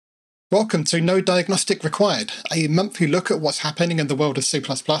Welcome to No Diagnostic Required, a monthly look at what's happening in the world of C++,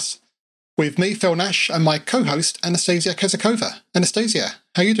 with me, Phil Nash, and my co-host, Anastasia Kezakova. Anastasia,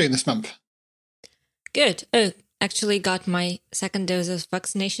 how are you doing this month? Good. Oh, actually got my second dose of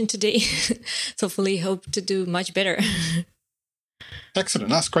vaccination today, so hopefully hope to do much better. Excellent,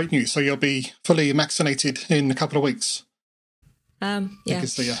 that's great news. So you'll be fully vaccinated in a couple of weeks? Yeah. I think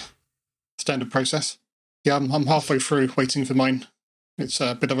it's the standard process. Yeah, I'm halfway through waiting for mine. It's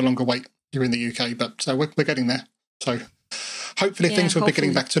a bit of a longer wait here in the UK, but we're getting there. So hopefully things will be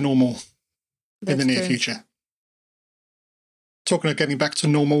getting back to normal in the near future. Talking of getting back to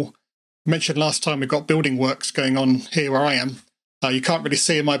normal, I mentioned last time we've got building works going on here where I am. You can't really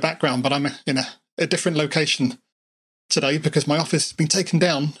see in my background, but I'm in a different location today because my office has been taken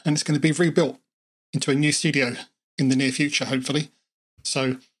down and it's going to be rebuilt into a new studio in the near future, hopefully.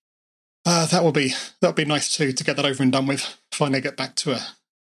 So that'll be nice to get that over and done with. Finally get back to a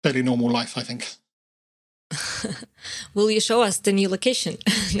fairly normal life, I think. Will you show us the new location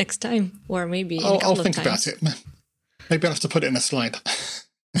next time? Or maybe in a couple I'll think of times? about it. Maybe I'll have to put it in a slide.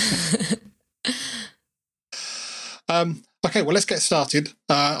 Okay, well, let's get started.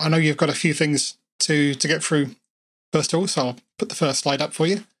 I know you've got a few things to get through first of all, so I'll put the first slide up for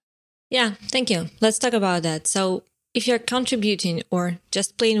you. Yeah, thank you. Let's talk about that. So if you're contributing or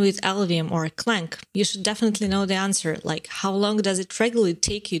just playing with LLVM or Clang, you should definitely know the answer, like how long does it regularly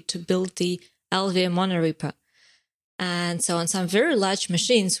take you to build the LLVM monorepo? And so on some very large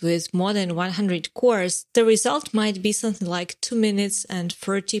machines with more than 100 cores, the result might be something like 2 minutes and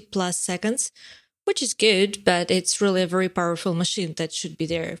 30 plus seconds, which is good, but it's really a very powerful machine that should be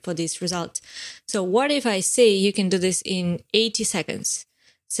there for this result. So what if I say you can do this in 80 seconds?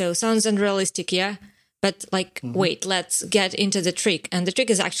 So sounds unrealistic, yeah? But wait, let's get into the trick. And the trick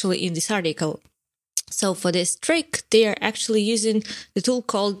is actually in this article. So for this trick, they are actually using the tool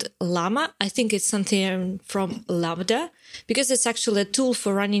called Llama. I think it's something from Lambda, because it's actually a tool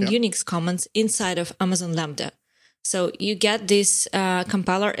for running Unix commands inside of Amazon Lambda. So you get this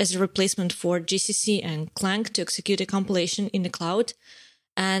compiler as a replacement for GCC and Clang to execute a compilation in the cloud.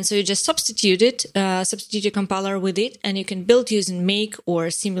 And so you just substitute your compiler with it, and you can build using Make or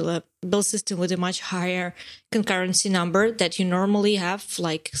similar build system with a much higher concurrency number that you normally have,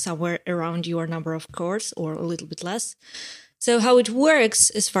 like somewhere around your number of cores or a little bit less. So how it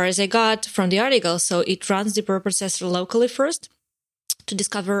works, as far as I got from the article, so it runs the preprocessor locally first to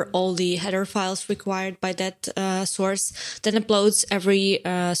discover all the header files required by that source, then uploads every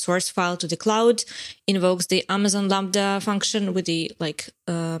source file to the cloud, invokes the Amazon Lambda function with the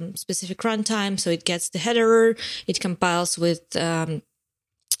specific runtime, so it gets the header, it compiles with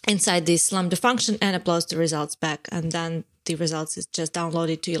inside this Lambda function and uploads the results back, and then the results is just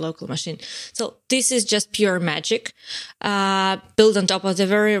downloaded to your local machine. So this is just pure magic, built on top of the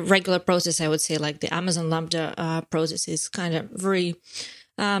very regular process, I would say, like the Amazon Lambda process is kind of very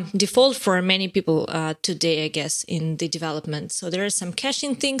default for many people today, I guess, in the development. So there are some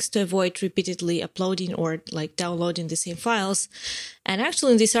caching things to avoid repeatedly uploading or downloading the same files. And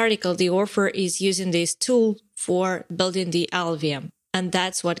actually in this article, the author is using this tool for building the LLVM. And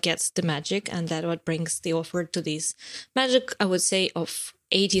that's what gets the magic, and that's what brings the offer to this magic, I would say, of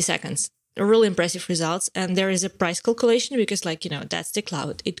 80 seconds. Really impressive results. And there is a price calculation because, that's the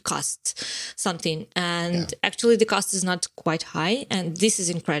cloud. It costs something. And actually, the cost is not quite high. And this is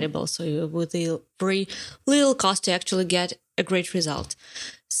incredible. So with a very little cost to actually get a great result.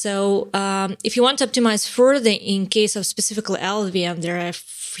 So if you want to optimize further in case of specifically LLVM, there are a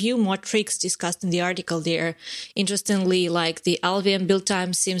few more tricks discussed in the article there. Interestingly, the LLVM build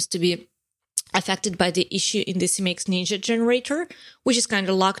time seems to be affected by the issue in the CMake Ninja generator, which is kind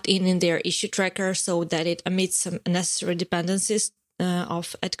of locked in their issue tracker so that it omits some unnecessary dependencies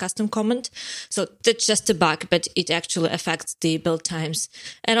of at custom comment. So that's just a bug, but it actually affects the build times.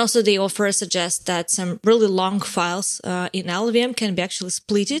 And also the offer suggests that some really long files in LLVM can be actually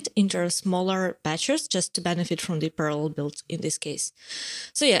splitted into smaller batches just to benefit from the parallel build in this case.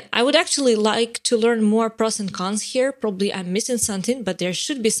 So yeah, I would actually like to learn more pros and cons here. Probably I'm missing something, but there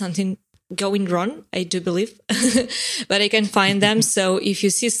should be something going wrong, I do believe, but I can find them. So if you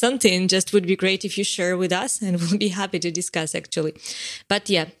see something, just would be great if you share with us, and we'll be happy to discuss actually. But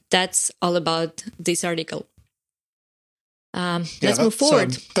yeah, that's all about this article. Let's move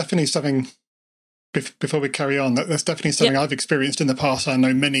forward. Definitely something, before we carry on, that's definitely something I've experienced in the past. I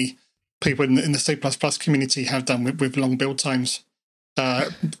know many people in the C++ community have done with long build times.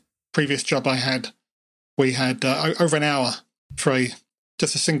 Previous job I had, we had over an hour for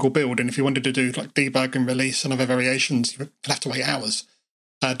just a single build, and if you wanted to do debug and release and other variations, you'd have to wait hours.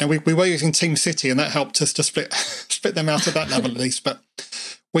 Now we were using TeamCity, and that helped us to split them out at that level at least. But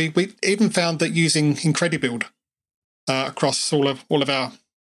We even found that using Incredibuild across all of our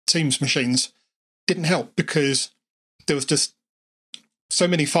team's machines didn't help, because there was just so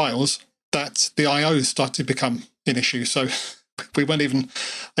many files that the I/O started to become an issue. So we weren't even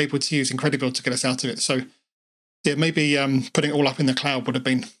able to use Incredibuild to get us out of it. So yeah, maybe putting it all up in the cloud would have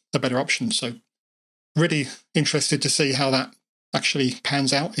been a better option. So really interested to see how that actually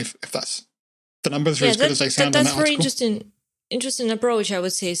pans out, if that's the numbers are as good as they sound in that article. That's very interesting approach, I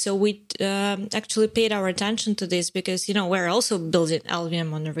would say. So we actually paid our attention to this because, we're also building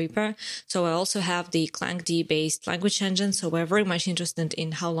LLVM on the Reaper. So I also have the ClankD based language engine. So we're very much interested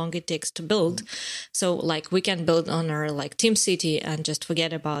in how long it takes to build. So like we can build on our like TeamCity and just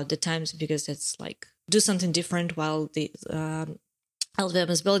forget about the times, because it's like do something different while the LLVM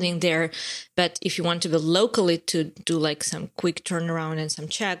is building there. But if you want to build locally to do like some quick turnaround and some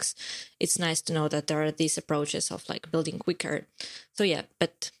checks, it's nice to know that there are these approaches of like building quicker. So yeah,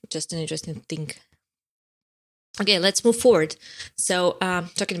 but just an interesting thing. Okay, let's move forward. So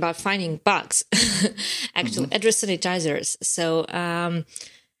talking about finding bugs, actual address sanitizers. So,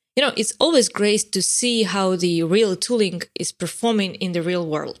 it's always great to see how the real tooling is performing in the real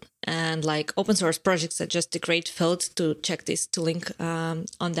world. And like open source projects are just a great field to check this tooling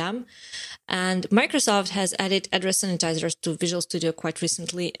on them. And Microsoft has added address sanitizers to Visual Studio quite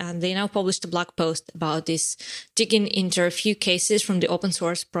recently, and they now published a blog post about this, digging into a few cases from the open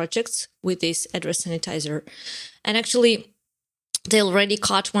source projects with this address sanitizer. And actually, they already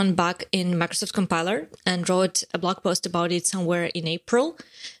caught one bug in Microsoft Compiler and wrote a blog post about it somewhere in April.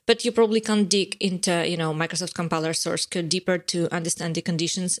 But you probably can't dig into, Microsoft Compiler source code deeper to understand the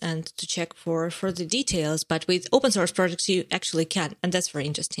conditions and to check for further details. But with open source projects, you actually can. And that's very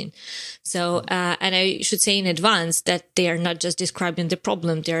interesting. So, and I should say in advance that they are not just describing the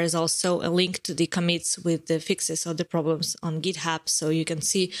problem. There is also a link to the commits with the fixes of the problems on GitHub. So you can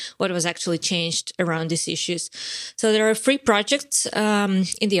see what was actually changed around these issues. So there are 3 projects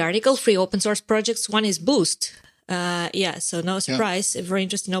in the article, 3 open source projects. One is Boost. So no surprise, a very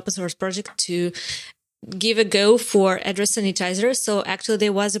interesting open source project to give a go for address sanitizer. So actually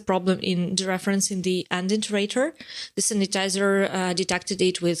there was a problem in the reference in the end iterator. The sanitizer detected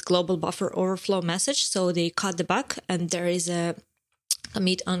it with global buffer overflow message. So they caught the bug, and there is a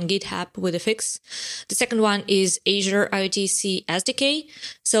commit on GitHub with a fix. The second one is Azure IoTC SDK.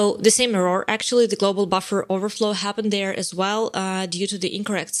 So the same error, actually the global buffer overflow happened there as well due to the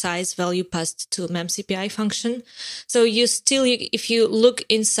incorrect size value passed to memcpi function. So if you look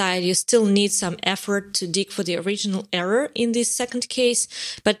inside, you still need some effort to dig for the original error in this second case,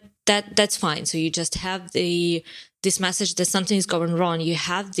 but that's fine. So you just have this message that something is going wrong. You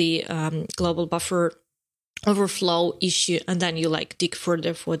have the global buffer overflow issue, and then you dig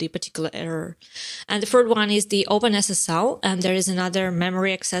further for the particular error. And the third one is the OpenSSL, and there is another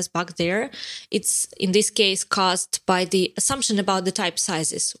memory access bug there. It's in this case caused by the assumption about the type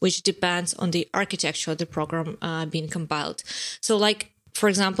sizes, which depends on the architecture of the program being compiled. So for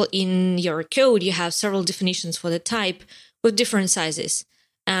example, in your code, you have several definitions for the type with different sizes.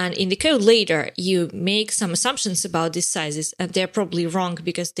 And in the code later, you make some assumptions about these sizes, and they're probably wrong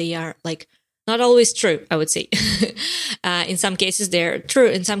because they are not always true, I would say. In some cases, they're true.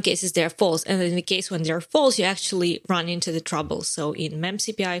 In some cases, they're false. And in the case when they're false, you actually run into the trouble. So in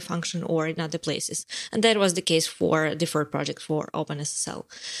memcpi function or in other places. And that was the case for the third project for OpenSSL.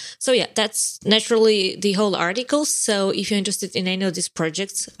 So yeah, that's naturally the whole article. So if you're interested in any of these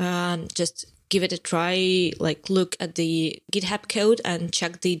projects, just give it a try, look at the GitHub code and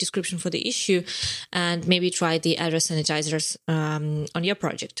check the description for the issue, and maybe try the address sanitizers on your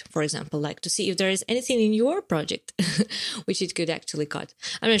project, for example, to see if there is anything in your project which it could actually cut.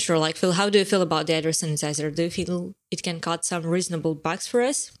 I'm not sure, Phil, how do you feel about the address sanitizer? Do you feel it can cut some reasonable bugs for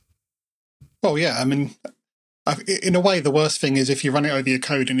us? Well, yeah, I mean, in a way, the worst thing is if you run it over your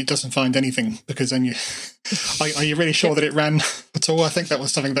code and it doesn't find anything, because then are you really sure that it ran at all? I think that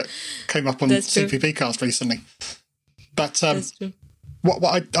was something that came up on CPPcast recently. But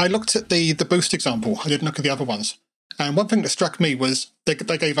I looked at the Boost example. I didn't look at the other ones. And one thing that struck me was they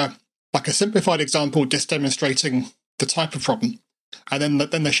gave a simplified example just demonstrating the type of problem. And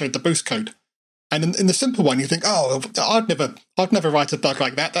then they showed the Boost code. And in the simple one, you think, oh, I'd never write a bug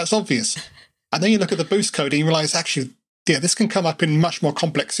like that. That's obvious. And then you look at the Boost code and you realize, actually, yeah, this can come up in much more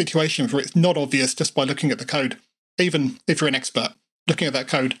complex situations where it's not obvious just by looking at the code. Even if you're an expert, looking at that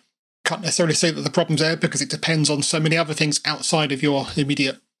code, can't necessarily say that the problem's there because it depends on so many other things outside of your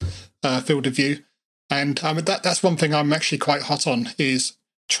immediate field of view. And that's one thing I'm actually quite hot on, is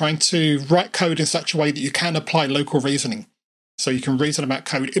trying to write code in such a way that you can apply local reasoning. So you can reason about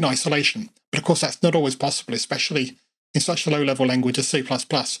code in isolation. But of course, that's not always possible, especially in such a low-level language as C++.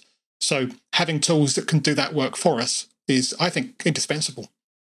 So having tools that can do that work for us is, I think, indispensable,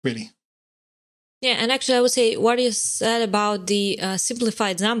 really. Yeah, and actually I would say what you said about the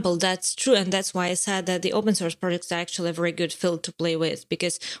simplified example, that's true. And that's why I said that the open source projects are actually a very good field to play with,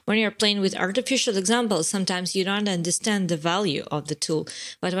 because when you're playing with artificial examples, sometimes you don't understand the value of the tool.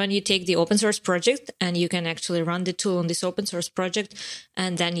 But when you take the open source project and you can actually run the tool on this open source project,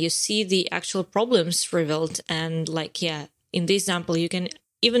 and then you see the actual problems revealed, and like, yeah, in this example, you can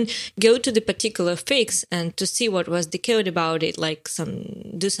even go to the particular fix and to see what was the code about it, like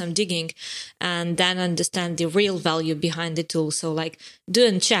do some digging, and then understand the real value behind the tool. So like do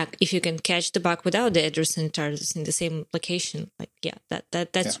and check if you can catch the bug without the address and targets in the same location. Like, yeah,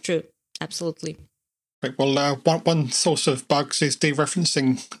 that's true. Absolutely. Right. Well, one source of bugs is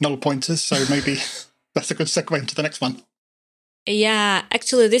dereferencing null pointers. So maybe that's a good segue into the next one. Yeah,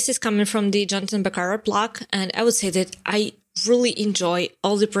 actually, this is coming from the Jonathan Baccara blog, and I would say that I really enjoy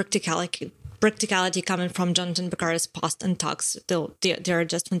all the practicality coming from Jonathan Baccara's post and talks. They're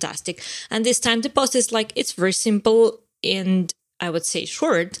just fantastic. And this time the post is like, it's very simple and I would say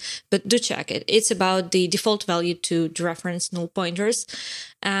short, but do check it. It's about the default value to dereference null pointers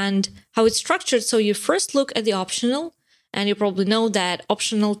and how it's structured. So you first look at the optional, and you probably know that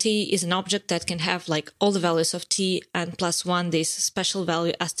optional t is an object that can have like all the values of t and plus one, this special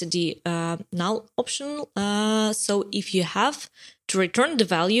value as to the null optional. So if you have to return the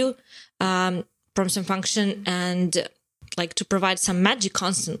value from some function and like to provide some magic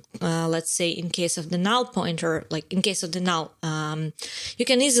constant, let's say in case of the null pointer, like in case of the null, you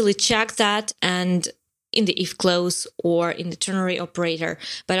can easily check that and in the if clause or in the ternary operator,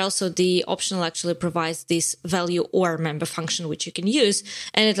 but also the optional actually provides this value or member function, which you can use,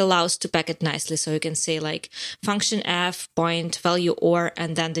 and it allows to pack it nicely. So you can say like function f point value or,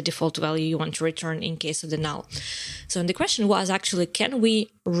 and then the default value you want to return in case of the null. So the question was actually, can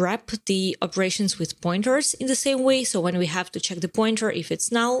we wrap the operations with pointers in the same way? So when we have to check the pointer, if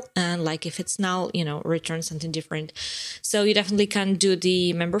it's null, and like if it's null, return something different. So you definitely can do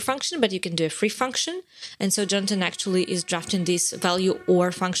the member function, but you can do a free function. And so Jonathan actually is drafting this value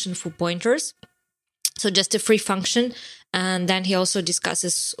or function for pointers. So just a free function. And then he also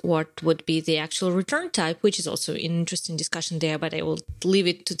discusses what would be the actual return type, which is also an interesting discussion there, but I will leave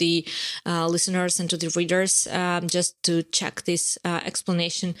it to the listeners and to the readers just to check this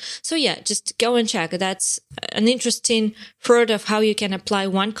explanation. So yeah, just go and check. That's an interesting third of how you can apply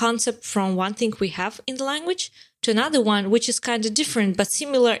one concept from one thing we have in the language to another one, which is kind of different, but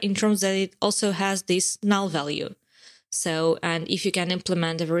similar in terms that it also has this null value. So, and if you can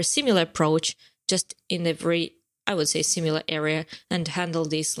implement a very similar approach, just in a very, I would say, similar area and handle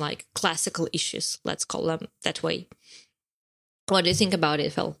these like classical issues, let's call them that way. What do you think about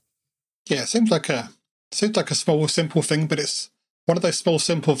it, Phil? Yeah, it seems like a small, simple thing, but it's one of those small,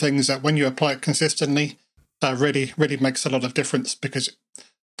 simple things that when you apply it consistently, really makes a lot of difference, because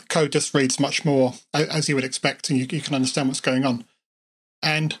the code just reads much more as you would expect, and you can understand what's going on.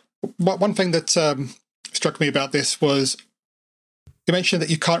 And one thing that struck me about this was you mentioned that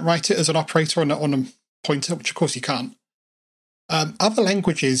you can't write it as an operator on a pointer, which of course you can't. Other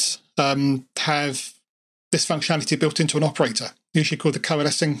languages have this functionality built into an operator, usually called the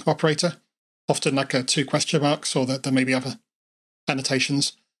coalescing operator, often like a 2 question marks, or there may be other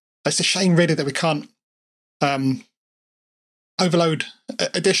annotations. It's a shame really that we can't overload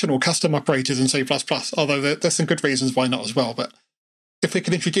additional custom operators in C++, although there's some good reasons why not as well. But if we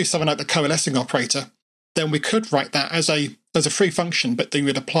could introduce something like the coalescing operator, then we could write that as a free function, but then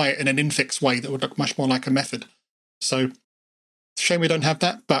we'd apply it in an infix way that would look much more like a method. So it's a shame we don't have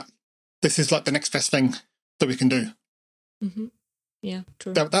that, but this is like the next best thing that we can do. Mm-hmm. Yeah,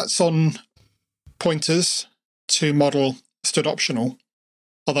 true. That's on pointers to model std optional,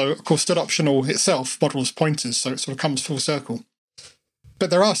 although of course std optional itself models pointers, so it sort of comes full circle. But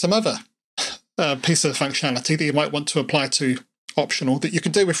there are some other pieces of functionality that you might want to apply to optional that you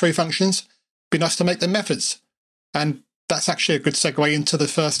can do with free functions. Be nice to make them methods. And that's actually a good segue into the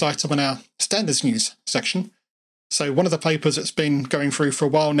first item on our standards news section. So one of the papers that's been going through for a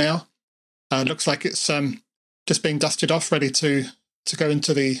while now, looks like it's just being dusted off, ready to go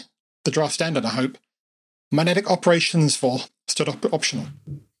into the draft standard, I hope. Magnetic operations for std optional.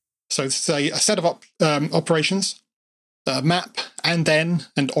 So it's a set of operations, map, and then,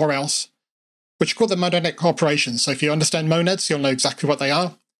 and or else, which are called the magnetic operations. So if you understand monads, you'll know exactly what they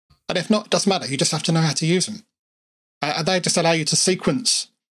are. And if not, it doesn't matter. You just have to know how to use them. And they just allow you to sequence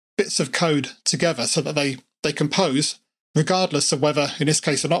bits of code together so that they compose, regardless of whether, in this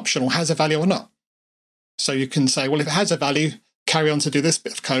case, an optional has a value or not. So you can say, well, if it has a value, carry on to do this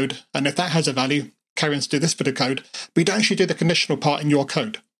bit of code. And if that has a value, carry on to do this bit of code, but you don't actually do the conditional part in your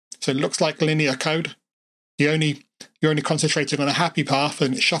code. So it looks like linear code. You're only concentrating on a happy path,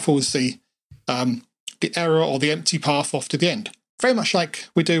 and it shuffles the error or the empty path off to the end. Very much like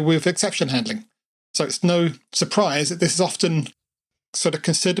we do with exception handling. So it's no surprise that this is often sort of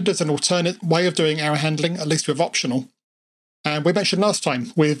considered as an alternate way of doing error handling, at least with optional. And we mentioned last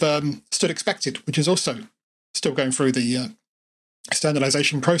time with stood expected, which is also still going through the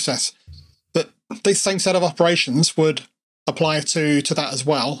standardization process, that this same set of operations would apply to that as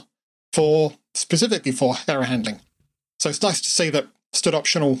well, specifically for error handling. So it's nice to see that stood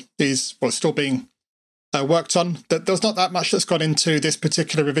optional is still being worked on. That there's not that much that's gone into this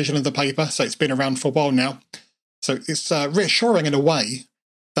particular revision of the paper, so it's been around for a while now. So it's reassuring in a way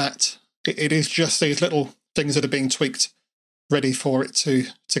that it is just these little things that are being tweaked, ready for it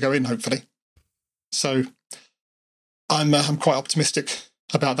to go in, hopefully. So I'm quite optimistic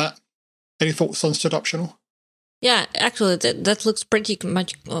about that. Any thoughts on stood optional? Yeah, actually, that looks pretty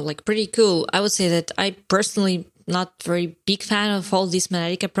cool. I would say that I personally not very big fan of all these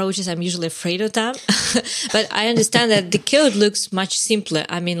monadic approaches. I'm usually afraid of them, but I understand that the code looks much simpler.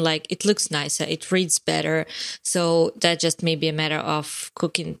 I mean, like, it looks nicer, it reads better. So that just may be a matter of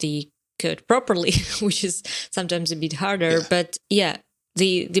cooking the code properly, which is sometimes a bit harder. Yeah. But yeah,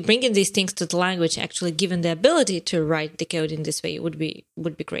 the bringing these things to the language, actually given the ability to write the code in this way, would be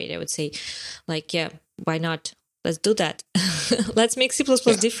great. I would say, like, yeah, why not? Let's do that. Let's make C++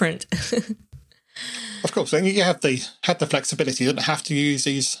 different. Of course, and you have the flexibility. You don't have to use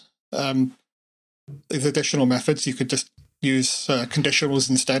these additional methods. You could just use conditionals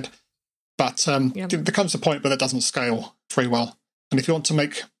instead. But there comes a point where that doesn't scale very well. And if you want to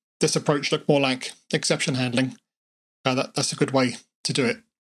make this approach look more like exception handling, that's a good way to do it.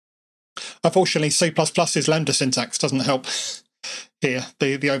 Unfortunately, C++'s lambda syntax doesn't help here.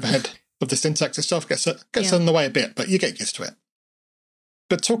 The overhead of the syntax itself gets in the way a bit, but you get used to it.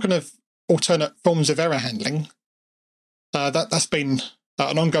 But talking of alternate forms of error handling, that's been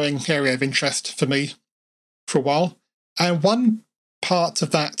an ongoing area of interest for me for a while. And one part of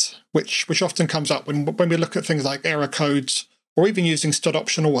that, which often comes up when we look at things like error codes, or even using stood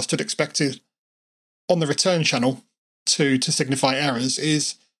optional or stood expected on the return channel to signify errors,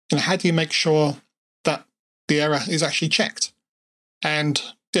 is how do you make sure that the error is actually checked? And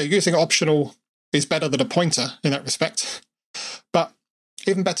using optional is better than a pointer in that respect. But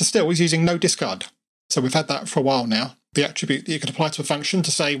even better still is using no discard. So we've had that for a while now. The attribute that you can apply to a function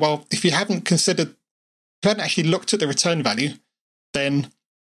to say, well, if you hadn't actually looked at the return value, then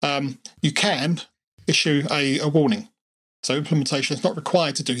you can issue a warning. So implementation is not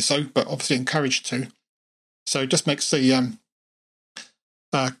required to do so, but obviously encouraged to. So it just makes the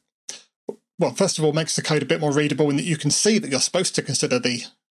first of all, makes the code a bit more readable in that you can see that you're supposed to consider the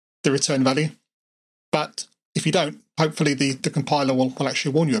return value. But if you don't, hopefully the compiler will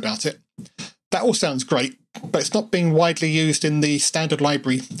actually warn you about it. That all sounds great, but it's not being widely used in the standard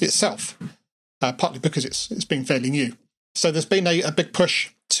library itself, partly because it's being fairly new. So there's been a big push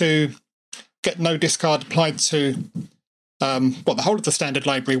to get no discard applied to the whole of the standard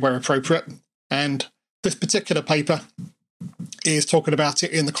library where appropriate. And this particular paper is talking about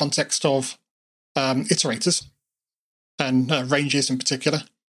it in the context of iterators and ranges in particular.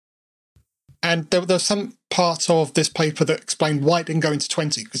 And there was some part of this paper that explained why it didn't go into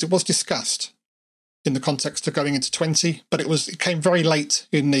 20, because it was discussed in the context of going into 20, but it came very late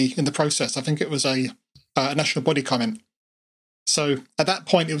in the process. I think it was a national body comment. So at that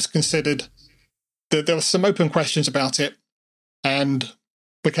point, it was considered that there were some open questions about it, and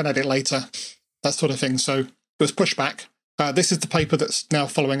we can add it later, that sort of thing. So there was pushback. This is the paper that's now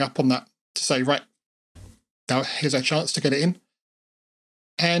following up on that to say, right, now here's our chance to get it in.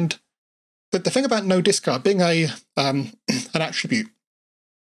 And the thing about no discard being an attribute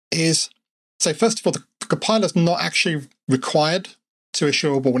is, so first of all, the compiler's not actually required to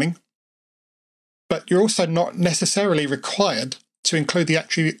issue a warning, but you're also not necessarily required to include the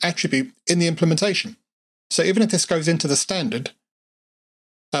attribute in the implementation. So even if this goes into the standard,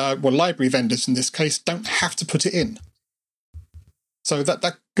 library vendors in this case don't have to put it in. So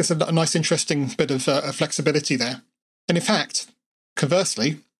that gives a nice, interesting bit of flexibility there. And in fact,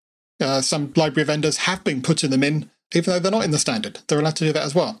 conversely, some library vendors have been putting them in, even though they're not in the standard. They're allowed to do that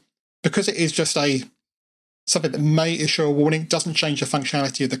as well. Because it is just something that may issue a warning, doesn't change the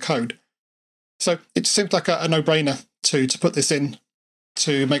functionality of the code. So it seems like a no-brainer to put this in,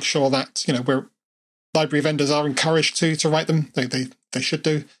 to make sure that library vendors are encouraged to write them. They should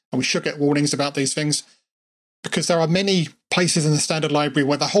do, and we should get warnings about these things. Because there are many places in the standard library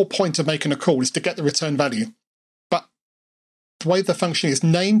where the whole point of making a call is to get the return value. But the way the function is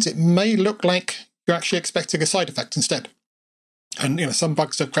named, it may look like you're actually expecting a side effect instead. And some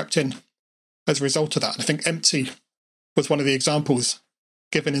bugs have crept in as a result of that. And I think empty was one of the examples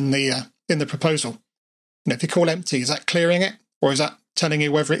given in the proposal. If you call empty, is that clearing it, or is that telling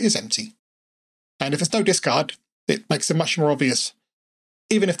you whether it is empty? And if there's no discard, it makes it much more obvious,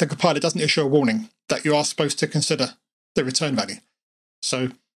 even if the compiler doesn't issue a warning, that you are supposed to consider the return value. So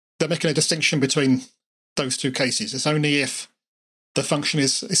they're making a distinction between those two cases. It's only if the function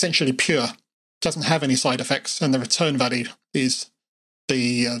is essentially pure, doesn't have any side effects, and the return value is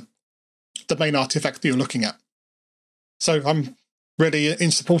the main artifact that you're looking at. So I'm really in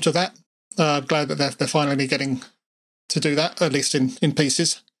support of that. Glad that they're finally getting to do that, at least in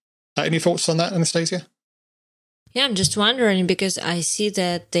pieces. Any thoughts on that, Anastasia? Yeah, I'm just wondering, because I see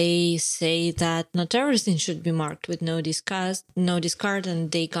that they say that not everything should be marked with no discard,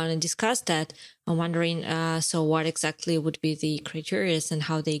 and they gonna discuss that. I'm wondering, so what exactly would be the criteria and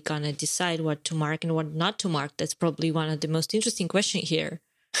how they gonna decide what to mark and what not to mark? That's probably one of the most interesting questions here.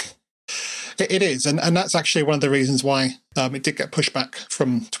 It is, and that's actually one of the reasons why it did get pushed back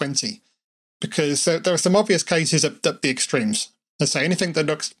from 20, because there are some obvious cases at the extremes. Let's say anything that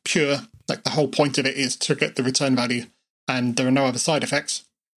looks pure, like the whole point of it is to get the return value, and there are no other side effects,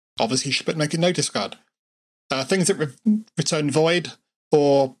 obviously you should make it no discard. Things that return void,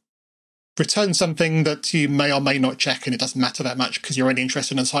 or return something that you may or may not check and it doesn't matter that much because you're only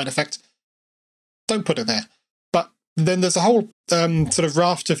interested in a side effect, don't put it there. But then there's a whole sort of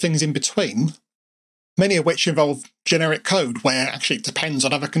raft of things in between, many of which involve generic code where actually it depends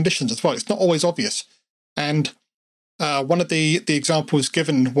on other conditions as well. It's not always obvious. And one of the examples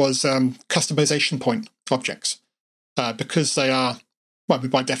given was customization point objects, because they are, well,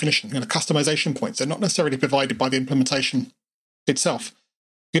 by definition, customization points. They're not necessarily provided by the implementation itself.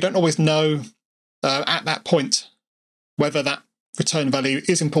 You don't always know at that point whether that return value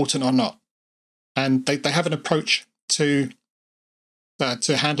is important or not. And they have an approach to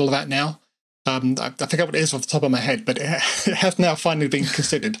handle that now. I forget what it is off the top of my head, but it has now finally been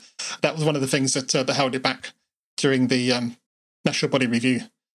considered. That was one of the things that held it back during the national body review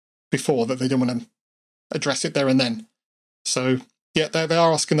before, that they didn't want to address it there and then. So, yeah, they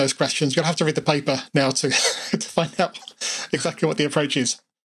are asking those questions. You'll have to read the paper now to find out exactly what the approach is.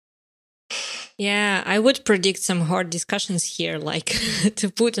 Yeah, I would predict some hard discussions here, like to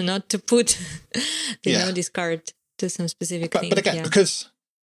put or not to put the no discard to some specific thing. But again, because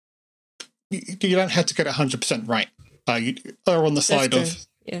you don't have to get it 100% right. You are on the side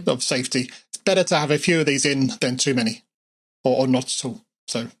of safety. It's better to have a few of these in than too many, or not at all.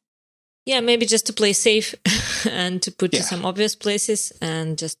 So, yeah, maybe just to play safe and to put to some obvious places,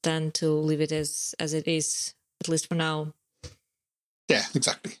 and just then to leave it as it is, at least for now. Yeah,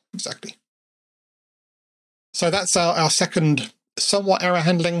 exactly. So that's our second somewhat error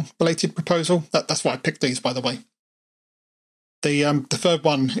handling related proposal. That's why I picked these, by the way. The third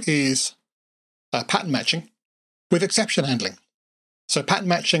one is pattern matching with exception handling. So pattern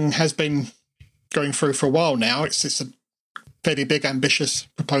matching has been going through for a while now. It's a fairly big, ambitious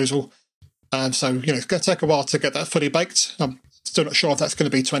proposal. So, it's going to take a while to get that fully baked. I'm still not sure if that's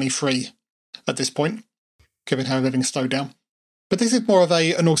going to be 23 at this point, given how everything's slowed down. But this is more of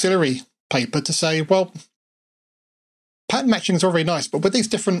an auxiliary paper to say, well, pattern matching is all very nice, but with these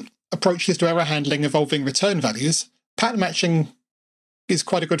different approaches to error handling involving return values, pattern matching is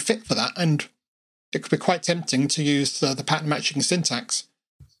quite a good fit for that, and it could be quite tempting to use the pattern matching syntax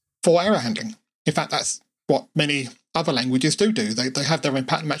for error handling. In fact, that's what many other languages do. They have their own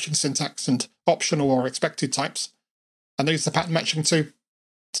pattern matching syntax and optional or expected types, and they use the pattern matching to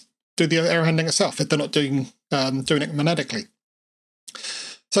do the error handling itself if they're not doing it monetically.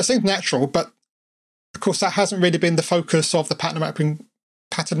 So it seems natural, but of course that hasn't really been the focus of the pattern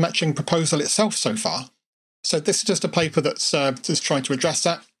matching proposal itself so far. So this is just a paper that's trying to address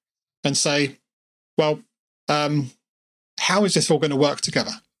that and say, well, how is this all going to work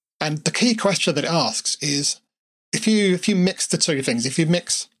together? And the key question that it asks is, if you mix the two things, if you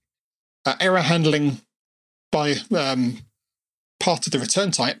mix error handling by part of the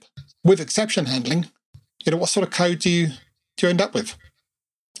return type with exception handling, what sort of code do you end up with?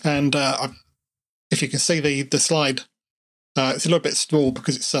 And if you can see the slide, it's a little bit small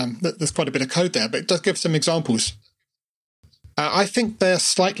because it's there's quite a bit of code there, but it does give some examples. I think they're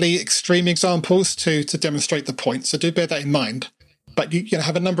slightly extreme examples to demonstrate the point, so do bear that in mind. But you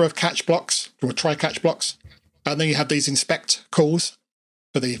have a number of catch blocks, or try-catch blocks, and then you have these inspect calls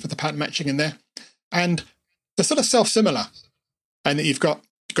for the pattern matching in there. And they're sort of self-similar. And you've got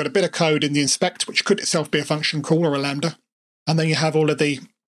a bit of code in the inspect, which could itself be a function call or a lambda. And then you have all of the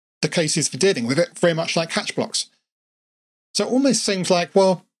cases for dealing with it, very much like catch blocks. So it almost seems like,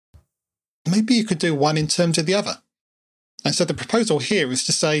 well, maybe you could do one in terms of the other. And so the proposal here is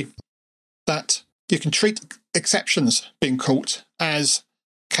to say that you can treat exceptions being caught as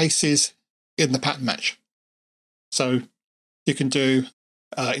cases in the pattern match. So you can do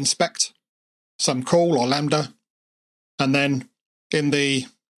inspect, some call or lambda, and then in the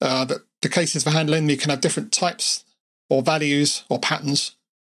cases for handling, you can have different types or values or patterns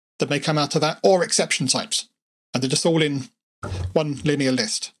that may come out of that, or exception types. And they're just all in one linear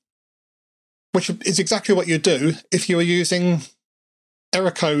list, which is exactly what you do if you were using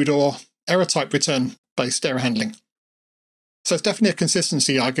error code or error type return based error handling. So it's definitely a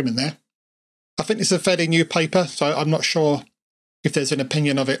consistency argument there. I think it's a fairly new paper, so I'm not sure if there's an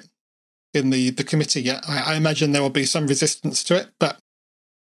opinion of it in the committee yet. I imagine there will be some resistance to it, but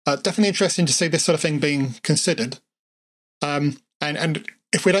definitely interesting to see this sort of thing being considered. And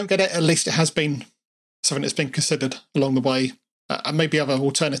if we don't get it, at least it has been something that's been considered along the way, and maybe other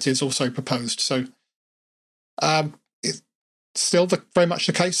alternatives also proposed. So it's still very much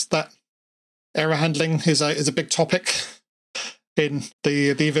the case that error handling is a big topic in the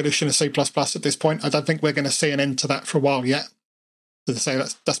evolution of C++ at this point. I don't think we're going to see an end to that for a while yet. As I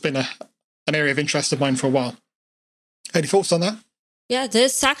say, that's been an area of interest of mine for a while. Any thoughts on that? Yeah,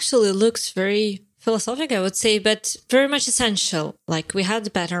 this actually looks very philosophic, I would say, but very much essential. Like, we have the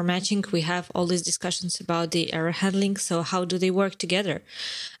pattern matching, we have all these discussions about the error handling, so how do they work together?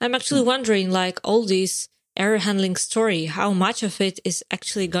 I'm actually wondering, like, all this error handling story, how much of it is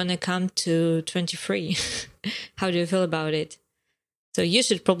actually gonna come to 23? How do you feel about it? So you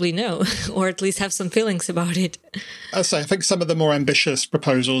should probably know, or at least have some feelings about it. I think some of the more ambitious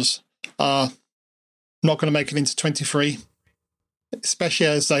proposals are not going to make it into 23, especially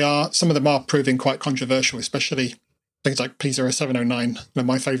as some of them are proving quite controversial, especially things like P0709,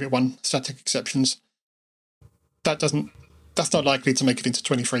 my favourite one, static exceptions. That's not likely to make it into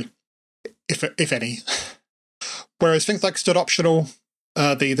 23, if any. Whereas things like stood optional,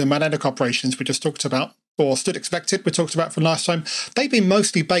 the monadic operations we just talked about, or stood expected we talked about from last time, they've been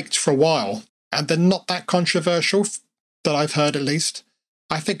mostly baked for a while, and they're not that controversial, that I've heard at least.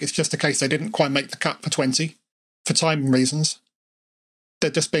 I think it's just a case they didn't quite make the cut for 20, for time reasons.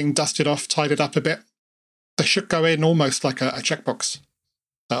 They're just being dusted off, tidied up a bit. They should go in almost like a checkbox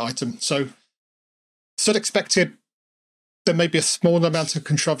item. So, stood expected, there may be a small amount of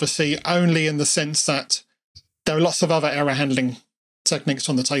controversy, only in the sense that there are lots of other error handling techniques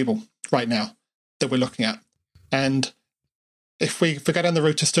on the table right now that we're looking at. And if we go down the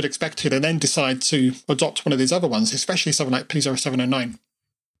route of stood expected and then decide to adopt one of these other ones, especially something like P0709,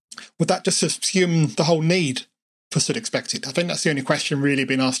 would that just assume the whole need for stood expected? I think that's the only question really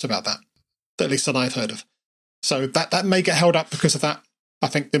being asked about that, at least that I've heard of. So that may get held up because of that. I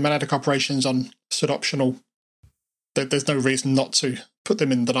think the monadic operations on stood optional, there's no reason not to put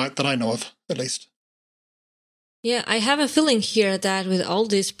them in that I know of, at least. Yeah, I have a feeling here that with all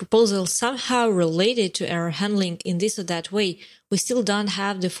these proposals somehow related to error handling in this or that way, we still don't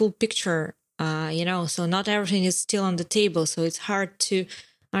have the full picture, so not everything is still on the table. So it's hard to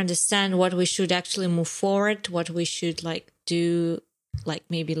understand what we should actually move forward, what we should do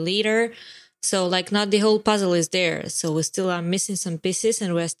maybe later. So not the whole puzzle is there. So we still are missing some pieces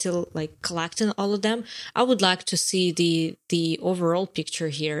and we're still collecting all of them. I would like to see the overall picture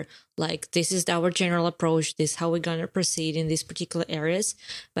here. This is our general approach. This is how we're going to proceed in these particular areas.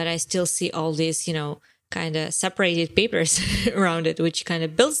 But I still see all these, kind of separated papers around it, which kind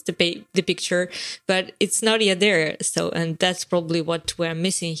of builds the picture, but it's not yet there. So, and that's probably what we're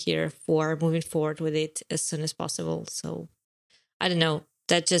missing here for moving forward with it as soon as possible. So I don't know.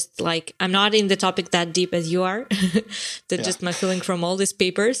 That just I'm not in the topic that deep as you are. That's just my feeling from all these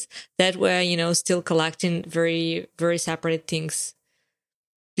papers that we're, still collecting very, very separate things.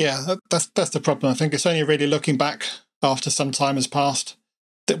 Yeah, that's the problem. I think it's only really looking back after some time has passed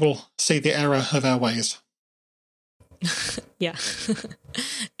that we'll see the error of our ways. Yeah,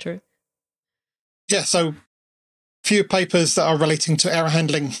 true. Yeah, so few papers that are relating to error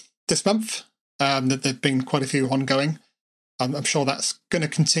handling this month. There've been quite a few ongoing. I'm sure that's going to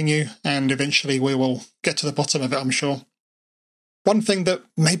continue, and eventually we will get to the bottom of it, I'm sure. One thing that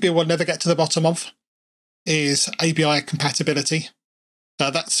maybe we'll never get to the bottom of is ABI compatibility.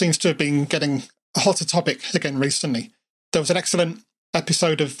 That seems to have been getting a hotter topic again recently. There was an excellent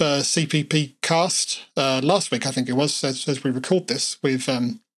episode of CPP Cast last week, I think it was, as we record this, with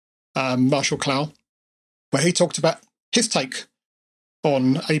Marshall Clow, where he talked about his take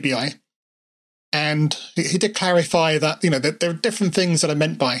on ABI. And he did clarify that, that there are different things that are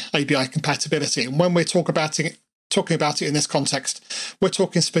meant by ABI compatibility. And when we're talking about it in this context, we're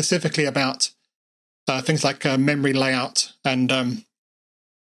talking specifically about things like memory layout and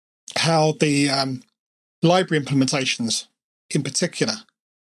how the library implementations in particular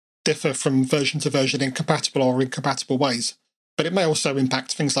differ from version to version in compatible or incompatible ways. But it may also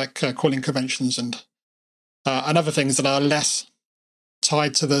impact things like calling conventions and other things that are less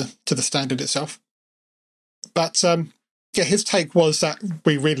tied to the standard itself. But his take was that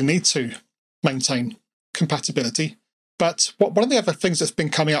we really need to maintain compatibility. But one of the other things that's been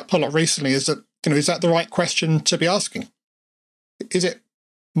coming up a lot recently is that, is that the right question to be asking? Is it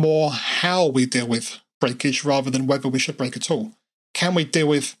more how we deal with breakage rather than whether we should break at all? Can we deal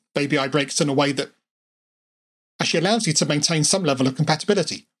with ABI breaks in a way that actually allows you to maintain some level of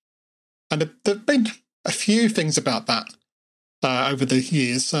compatibility? And there have been a few things about that over the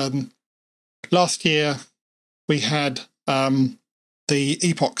years. Last year, we had the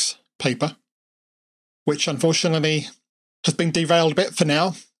Epochs paper, which unfortunately has been derailed a bit for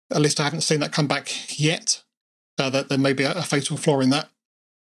now. At least I haven't seen that come back yet. That there may be a fatal flaw in that.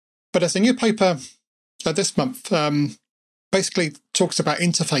 But there's a new paper this month basically talks about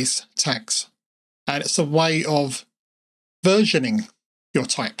interface tags. And it's a way of versioning your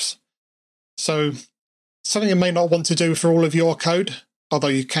types. So something you may not want to do for all of your code, although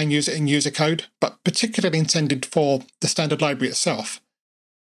you can use it in user code, but particularly intended for the standard library itself,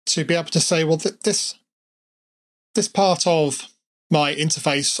 to be able to say, well, this part of my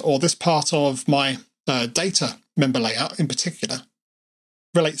interface or this part of my data member layout in particular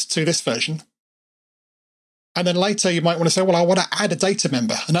relates to this version. And then later you might want to say, well, I want to add a data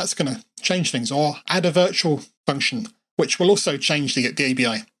member, and that's going to change things, or add a virtual function, which will also change the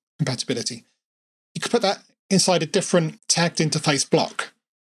ABI compatibility. You could put that inside a different tagged interface block.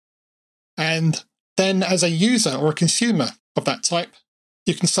 And then as a user or a consumer of that type,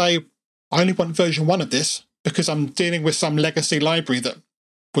 you can say, I only want version 1 of this because I'm dealing with some legacy library that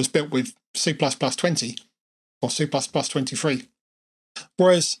was built with C++ 20 or C++ 23.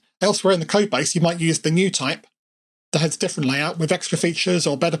 Whereas elsewhere in the code base, you might use the new type that has a different layout with extra features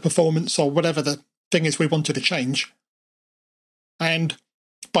or better performance or whatever the thing is we wanted to change. And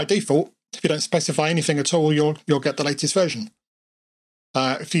by default, if you don't specify anything at all, you'll get the latest version.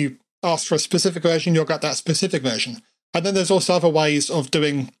 If you ask for a specific version, you'll get that specific version. And then there's also other ways of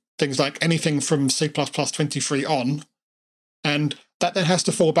doing things like anything from C++ 23 on, and that then has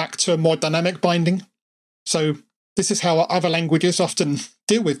to fall back to a more dynamic binding. So this is how other languages often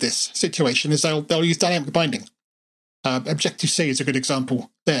deal with this situation, is they'll use dynamic binding. Objective-C is a good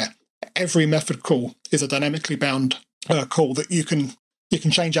example there. Every method call is a dynamically bound call that you can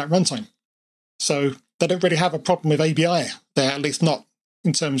change at runtime. So they don't really have a problem with ABI there, at least not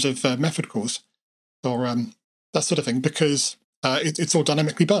in terms of method calls or that sort of thing, because it's all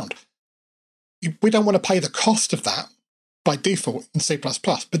dynamically bound. We don't want to pay the cost of that by default in C++,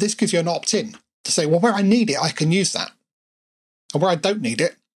 but this gives you an opt-in to say, well, where I need it, I can use that. And where I don't need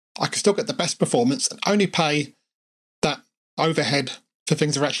it, I can still get the best performance and only pay that overhead for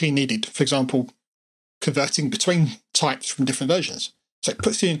things that are actually needed. For example, converting between types from different versions. So it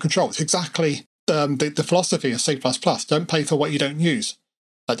puts you in control. It's exactly the philosophy of C++. Don't pay for what you don't use.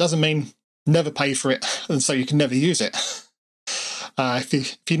 That doesn't mean never pay for it, and so you can never use it.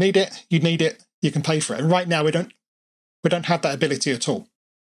 If you need it, you need it, you can pay for it. And right now we don't have that ability at all.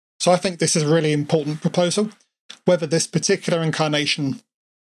 So I think this is a really important proposal. Whether this particular incarnation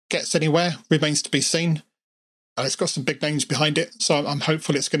gets anywhere remains to be seen. It's got some big names behind it, so I'm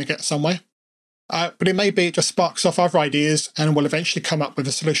hopeful it's going to get somewhere. But it may be it just sparks off other ideas and will eventually come up with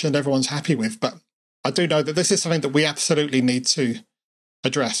a solution that everyone's happy with. But I do know that this is something that we absolutely need to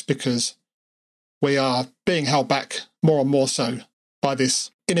address, because we are being held back more and more so by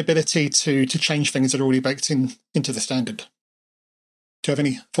this inability to change things that are already baked into the standard. Do you have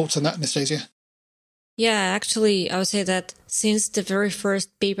any thoughts on that, Anastasia? Yeah, actually, I would say that since the very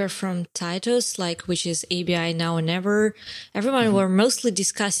first paper from Titus, which is ABI Now or Never, everyone were mostly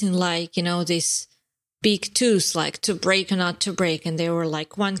discussing these big twos, like to break or not to break. And they were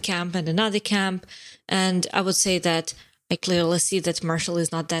one camp and another camp. And I would say that I clearly see that Marshall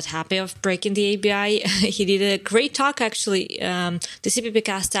is not that happy of breaking the ABI. He did a great talk, actually. The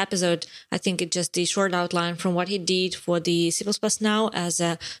CPPcast episode, I think it's just the short outline from what he did for the C++ Now as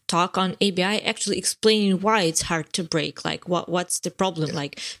a talk on ABI, actually explaining why it's hard to break, what's the problem,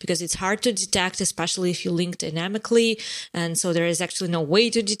 because it's hard to detect, especially if you link dynamically. And so there is actually no way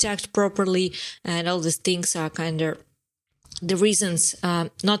to detect properly. And all these things are kind of the reasons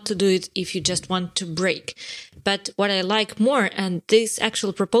not to do it if you just want to break. But what I like more, and this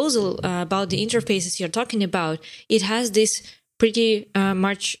actual proposal about the interfaces you're talking about, it has this pretty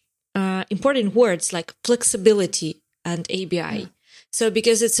much important words like flexibility and ABI. So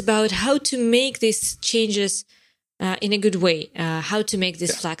because it's about how to make these changes in a good way, how to make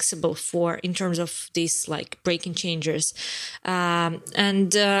this flexible for in terms of these like breaking changes.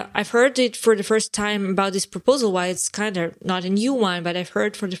 And I've heard it for the first time about this proposal, why it's kind of not a new one, but I've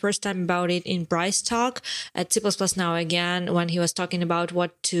heard for the first time about it in Bryce talk at C++ Now Again, when he was talking about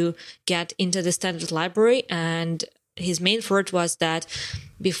what to get into the standard library. And his main thought was that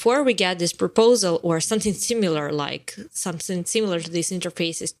before we get this proposal or something similar to these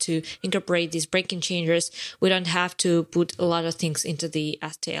interfaces to incorporate these breaking changes, we don't have to put a lot of things into the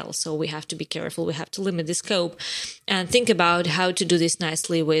STL. So we have to be careful. We have to limit the scope and think about how to do this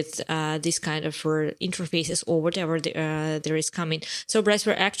nicely with this kind of interfaces or whatever there is coming. So Bryce,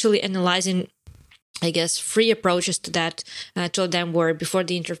 we're actually analyzing, I guess, 3 approaches to that. 2 of them were before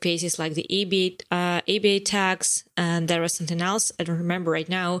the interfaces, like the ABA tags, and there was something else I don't remember right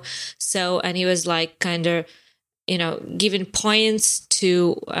now. So, and he was like kind of, giving points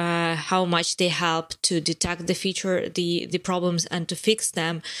to how much they help to detect the feature, the problems, and to fix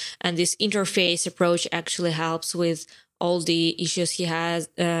them. And this interface approach actually helps with all the issues he has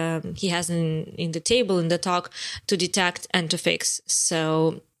in the table, in the talk, to detect and to fix.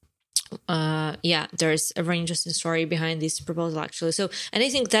 So there's a very interesting story behind this proposal, actually. So, and I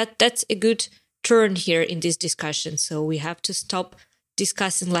think that's a good turn here in this discussion. So we have to stop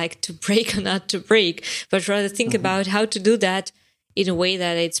discussing like to break or not to break, but rather think about how to do that in a way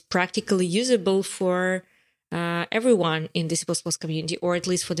that it's practically usable for everyone in the C++ community, or at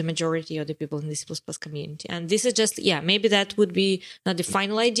least for the majority of the people in the C++ community. And this is just, maybe that would be not the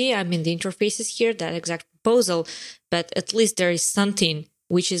final idea. I mean, the interfaces here, that exact proposal, but at least there is something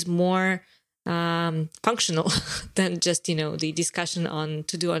which is more functional than just, the discussion on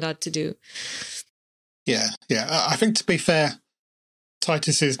to do or not to do. Yeah. I think, to be fair,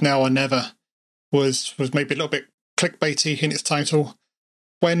 Titus's Now or Never was maybe a little bit clickbaity in its title.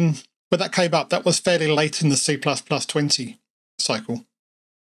 When that came up, that was fairly late in the C++20 cycle.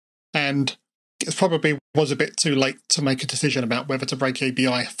 And it probably was a bit too late to make a decision about whether to break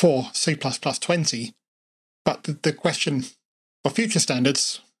ABI for C++20. But the question of future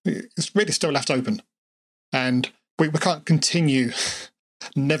standards is really still left open. And we can't continue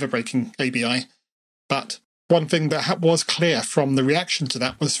never breaking ABI. But one thing that was clear from the reaction to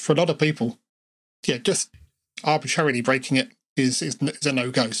that was, for a lot of people, just arbitrarily breaking it is a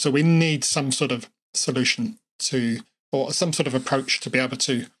no-go. So we need some sort of solution or some sort of approach to be able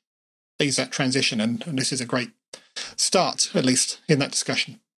to ease that transition. And this is a great start, at least, in that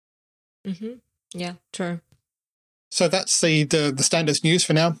discussion. Mm-hmm. Yeah, true. So that's the standards news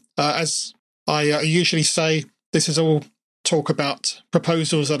for now. As I usually say, this is all talk about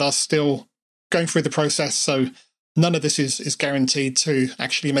proposals that are still going through the process. So none of this is guaranteed to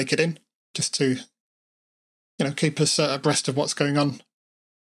actually make it in, just to keep us abreast of what's going on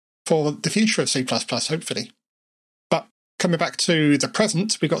for the future of C++, hopefully. But coming back to the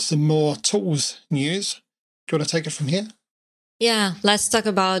present, we got some more tools news. Do you want to take it from here? Yeah, let's talk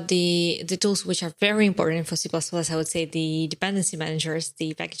about the tools which are very important for C++. I would say the dependency managers,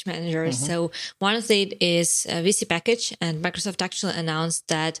 the package managers. Mm-hmm. So one of it is VC Package, and Microsoft actually announced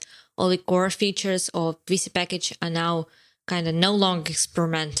that all the core features of VC Package are now kind of no longer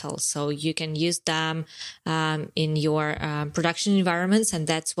experimental. So you can use them in your production environments. And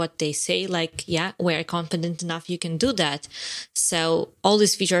that's what they say, like, we're confident enough you can do that. So all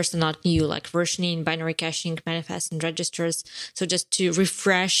these features are not new, like versioning, binary caching, manifests, and registers. So just to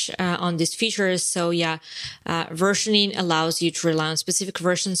refresh on these features. So versioning allows you to rely on specific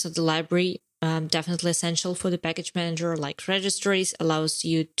versions of the library. Definitely essential for the package manager. Like registries allows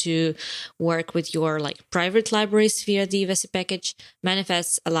you to work with your private libraries via the VC package.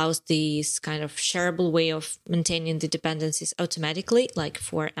 Manifests allows this kind of shareable way of maintaining the dependencies automatically, like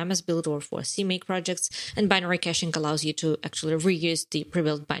for MS Build or for CMake projects. And binary caching allows you to actually reuse the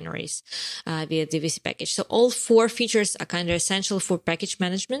pre-built binaries via the VC package. So all 4 features are kind of essential for package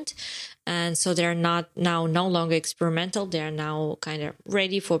management. And so they're not now no longer experimental. They're now kind of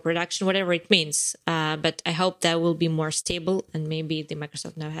ready for production, whatever it means. But I hope that will be more stable, and maybe the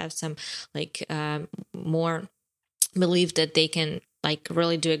Microsoft now have some more belief that they can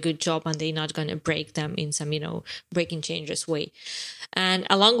really do a good job, and they're not going to break them in some breaking changes way. And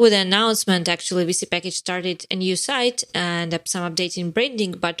along with the announcement, actually VC Package started a new site and some updating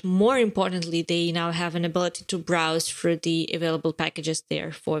branding, but more importantly, they now have an ability to browse through the available packages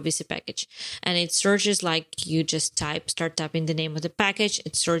there for VC Package. And it searches, you just start typing the name of the package,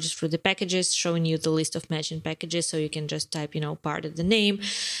 it searches through the packages, showing you the list of matching packages, so you can just type part of the name,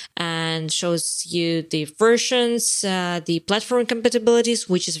 and shows you the versions, the platform compatibility, compatibilities,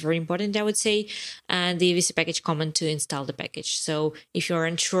 which is very important, I would say, and the VC package command to install the package. So if you're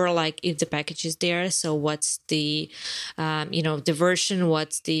unsure, like if the package is there, so what's the, the version,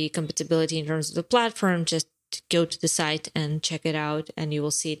 what's the compatibility in terms of the platform, just go to the site and check it out, and you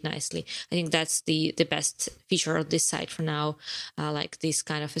will see it nicely. I think that's the best feature of this site for now, like this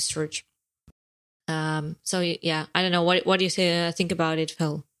kind of a search. So yeah, I don't know. What do you think about it,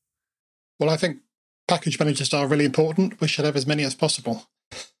 Phil? Well, I think package managers are really important. We should have as many as possible.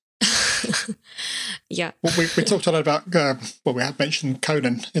 Yeah. Well, we talked a lot about, we have mentioned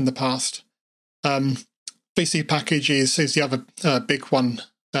Conan in the past. VC package is the other big one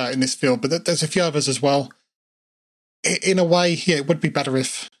in this field, but there's a few others as well. In a way, yeah, it would be better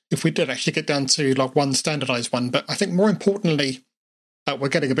if we did actually get down to like one standardized one. But I think more importantly, we're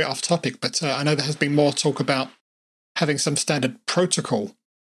getting a bit off topic, but I know there has been more talk about having some standard protocol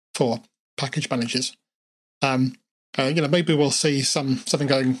for package managers. Maybe we'll see something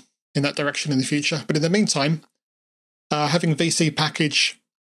going in that direction in the future. But in the meantime, having VC package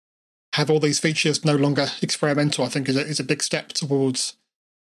have all these features no longer experimental, I think is a big step towards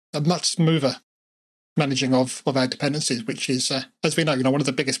a much smoother managing of our dependencies, which is, as we know, one of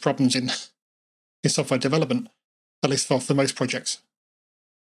the biggest problems in software development, at least for most projects.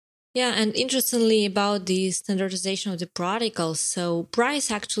 Yeah, and interestingly about the standardization of the protocols, so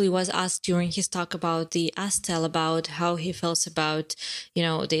Bryce actually was asked during his talk about the Astel about how he feels about,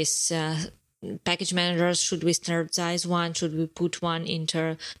 this package managers. Should we standardize one? Should we put one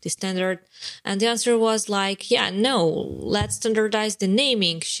into the standard? And the answer was like, yeah, no, let's standardize the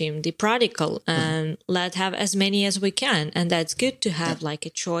naming scheme, the protocol, and let's have as many as we can. And that's good to have like a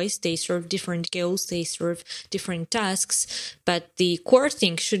choice. They serve different goals, they serve different tasks, but the core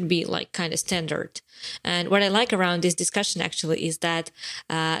thing should be like kind of standard. And what I like around this discussion actually is that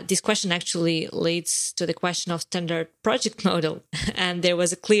this question actually leads to the question of standard project model. And there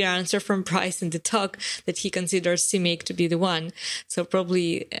was a clear answer from Bryce in the talk that he considers CMake to be the one. So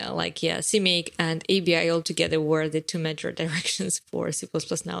probably CMake and ABI altogether were the two major directions for C++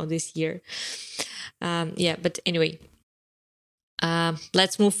 now this year. But anyway,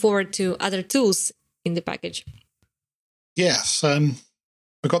 let's move forward to other tools in the package. Yes.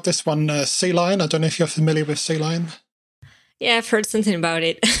 We've got this one, CLion. I don't know if you're familiar with CLion. Yeah, I've heard something about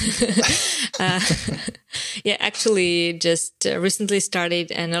it. Actually just recently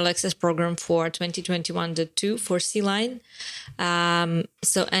started an all access program for 2021.2 for CLion. And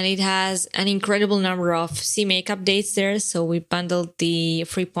it has an incredible number of CMake updates there. So we bundled the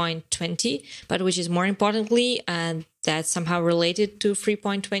 3.20, but which is more importantly, and that's somehow related to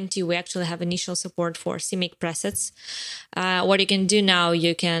 3.20. We actually have initial support for CMake presets. What you can do now,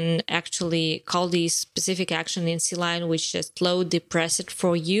 you can actually call the specific action in CLion, which just load the preset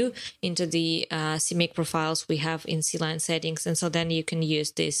for you into the CMake profiles we have in CLion settings. And so then you can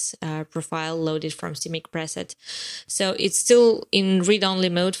use this profile loaded from CMake preset. So it's still in read-only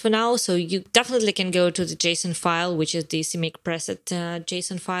mode for now. So you definitely can go to the JSON file, which is the CMake preset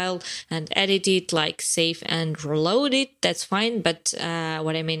JSON file, and edit it, like save and reload it. That's fine. But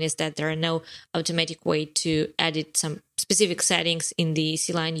what I mean is that there are no automatic way to edit some specific settings in the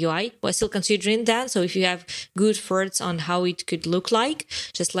CLion UI. We're still considering that. So if you have good thoughts on how it could look like,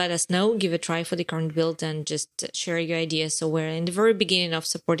 just let us know, give a try for the current build, and just share your ideas. So we're in the very beginning of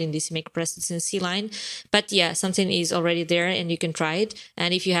supporting the CMake presets in CLion. But yeah, something is already there and you can try it.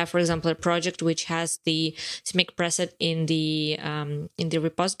 And if you have, for example, a project which has the CMake preset in the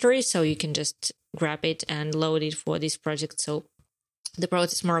repository, so you can just grab it and load it for this project. So the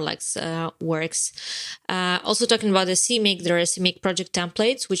process more or less works. Also talking about the CMake, there are CMake project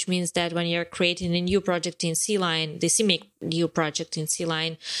templates, which means that when you're creating a new project in CLion, the CMake new project in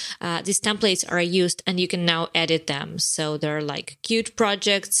CLion, these templates are used and you can now edit them. So there are like Qt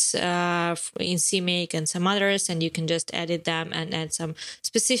projects in CMake and some others, and you can just edit them and add some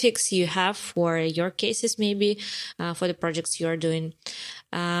specifics you have for your cases, maybe for the projects you are doing.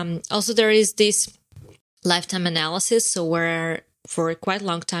 Also, there is this lifetime analysis. So where for a quite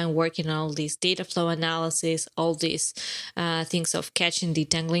long time working on all these data flow analysis, all these things of catching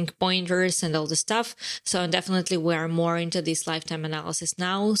detangling pointers and all the stuff. So definitely we are more into this lifetime analysis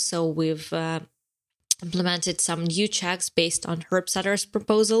now. So we've implemented some new checks based on Herb Sutter's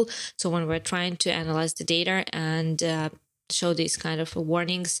proposal. So when we're trying to analyze the data and show these kind of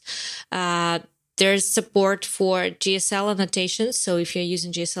warnings, there's support for GSL annotations. So if you're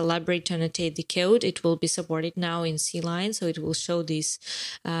using GSL library to annotate the code, it will be supported now in CLion. So it will show these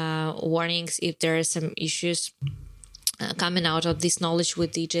warnings if there are some issues coming out of this knowledge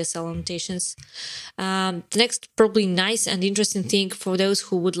with the JSL annotations. The next probably nice and interesting thing for those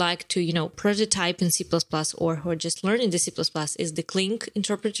who would like to, prototype in C++ or who are just learning the C++ is the Clink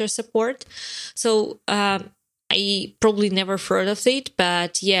interpreter support. So I probably never heard of it,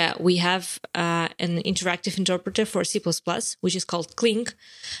 but yeah, we have an interactive interpreter for C++, which is called Clink,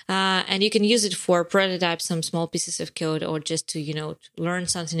 and you can use it for prototype some small pieces of code or just to, learn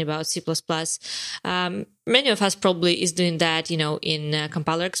something about C++. Many of us probably is doing that, in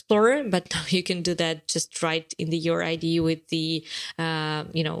Compiler Explorer, but now you can do that just right in your IDE with the,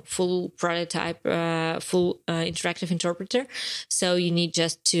 full prototype, full interactive interpreter. So you need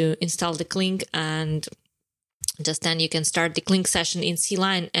just to install the Clink, and just then you can start the Clink session in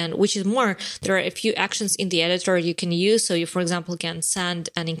CLine, and which is more, there are a few actions in the editor you can use. So you, for example, can send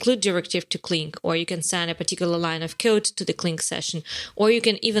an include directive to Clink, or you can send a particular line of code to the Clink session, or you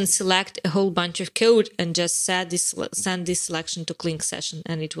can even select a whole bunch of code and just send this selection to Clink session,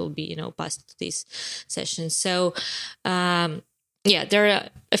 and it will be, passed to this session. So, yeah, there are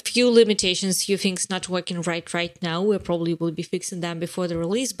a few limitations, few things not working right now. We probably will be fixing them before the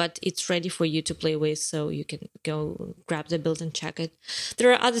release, but it's ready for you to play with, so you can go grab the build and check it.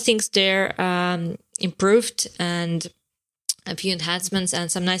 There are other things there improved, and a few enhancements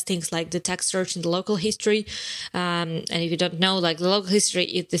and some nice things like the text search in the local history. And if you don't know, like the local history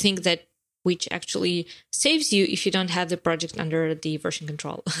is the thing that which actually saves you if you don't have the project under the version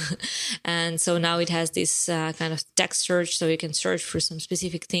control. And so now it has this kind of text search, so you can search for some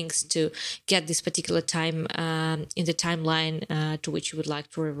specific things to get this particular time in the timeline to which you would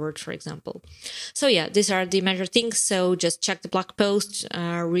like to revert, for example. So yeah, these are the major things. So just check the blog post,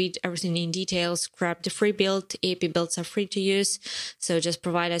 read everything in details, grab the free build. AP builds are free to use. So just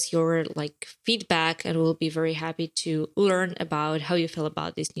provide us your feedback, and we'll be very happy to learn about how you feel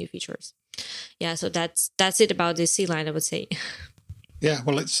about these new features. Yeah, so that's it about the CLine, I would say. Yeah,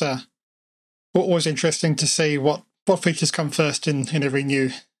 well, it's always interesting to see what features come first in every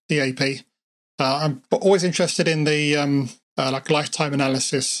new DAP. I'm always interested in the lifetime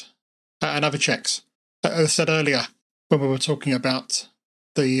analysis and other checks. As I said earlier when we were talking about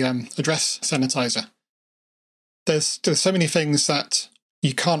the address sanitizer, there's so many things that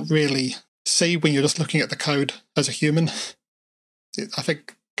you can't really see when you're just looking at the code as a human. I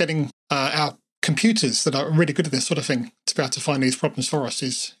think getting our computers that are really good at this sort of thing to be able to find these problems for us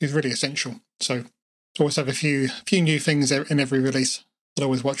is really essential. So always have a few new things in every release that I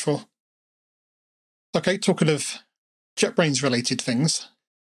always watch for. Okay, talking of JetBrains related things.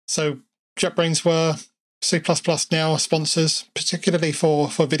 So JetBrains were C++ Now sponsors, particularly for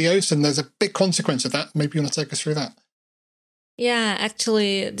videos, and there's a big consequence of that. Maybe you want to take us through that. Yeah,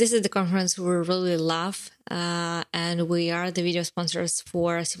 actually, this is the conference we really love, and we are the video sponsors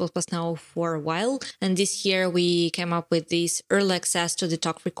for C++ Now for a while. And this year we came up with this early access to the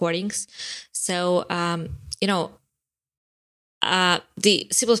talk recordings. So, the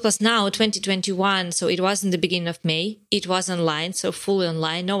C++ Now 2021, so it was in the beginning of May. It was online, so fully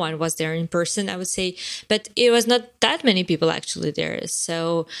online. No one was there in person, I would say. But it was not that many people actually there.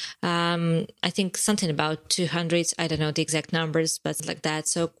 So I think something about 200, I don't know the exact numbers, but like that.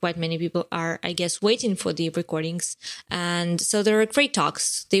 So quite many people are, I guess, waiting for the recordings. And so there were great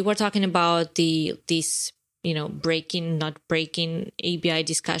talks. They were talking about these breaking, not breaking ABI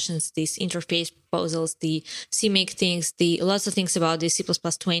discussions, these interface proposals, the CMake things, lots of things about the C++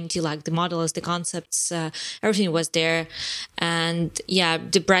 20, like the models, the concepts, everything was there. And yeah,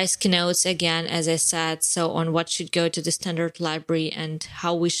 the Bryce keynotes, again, as I said, so on what should go to the standard library and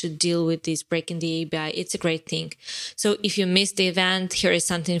how we should deal with this breaking the ABI, it's a great thing. So if you missed the event, here is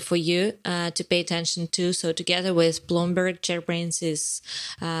something for you to pay attention to. So together with Bloomberg, JetBrains is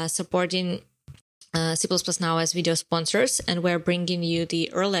supporting C++ Now as video sponsors, and we're bringing you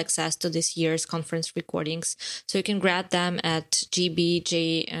the early access to this year's conference recordings. So you can grab them at gbjj/CPP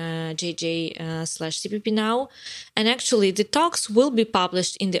Now. And actually, the talks will be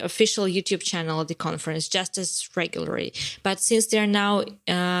published in the official YouTube channel of the conference, just as regularly. But since they're now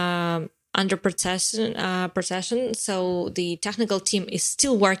under procession, so the technical team is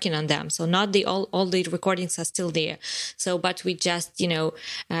still working on them. So not all the recordings are still there. So, but we just,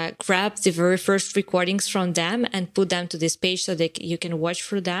 grab the very first recordings from them and put them to this page so that you can watch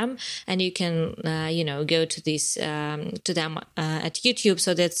through them, and you can, go to this, to them at YouTube.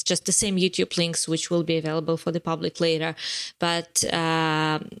 So that's just the same YouTube links, which will be available for the public later. But,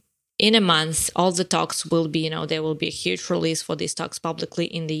 in a month, all the talks will be, there will be a huge release for these talks publicly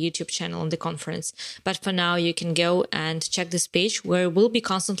in the YouTube channel on the conference. But for now, you can go and check this page where we'll be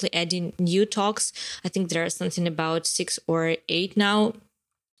constantly adding new talks. I think there are something about 6 or 8 now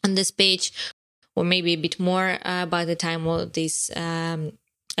on this page, or maybe a bit more by the time all this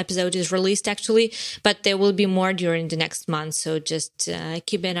episode is released, actually. But there will be more during the next month. So just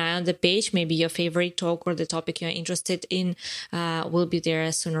keep an eye on the page. Maybe your favorite talk or the topic you're interested in will be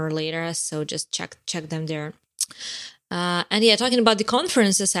there sooner or later. So just check them there. And yeah, talking about the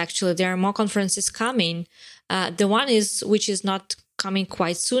conferences, actually, there are more conferences coming. The one which is not coming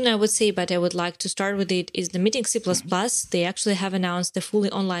quite soon, I would say, but I would like to start with it, is the Meeting C++. They actually have announced the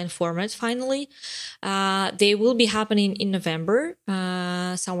fully online format finally. They will be happening in November,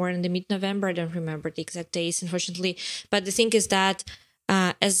 somewhere in the mid-November. I don't remember the exact days, unfortunately. But the thing is that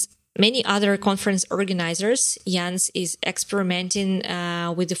as many other conference organizers, Jens is experimenting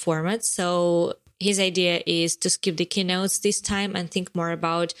with the format. So his idea is to skip the keynotes this time and think more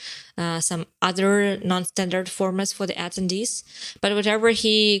about some other non-standard formats for the attendees. But whatever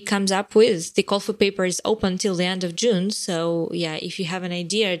he comes up with, the call for paper is open till the end of June. So yeah, if you have an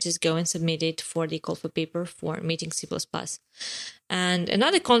idea, just go and submit it for the call for paper for Meeting C++. And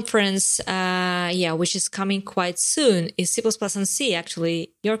another conference, which is coming quite soon, is C++ and C,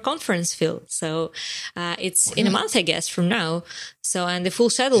 actually, your conference, Phil. So it's in a month, I guess, from now. So, and the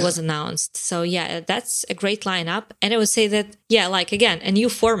full schedule was announced. So yeah, that's a great lineup. And I would say that, again, a new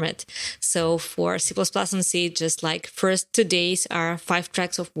format. So for C++ and C, just like first 2 days are 5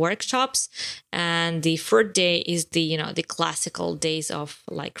 tracks of workshops. And the third day is the classical days of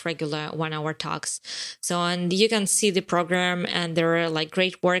like regular 1-hour talks. So, and you can see the program, and there are like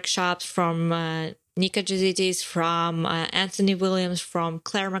great workshops from Nika Jazitis, from Anthony Williams, from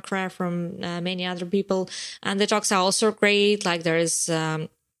Claire McCrae, from many other people. And the talks are also great. Like there is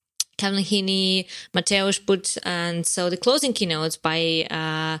Kevin Heaney, Mateusz But, and so the closing keynotes by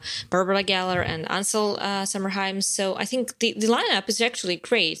Barbara Geller and Ansel Sommerheim. So I think the lineup is actually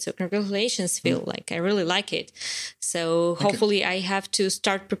great. So congratulations, Phil. Like I really like it. So hopefully I have to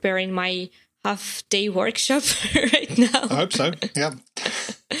start preparing my half-day workshop right now. I hope so, yeah.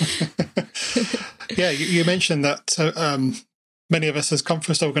 Yeah, you mentioned that many of us as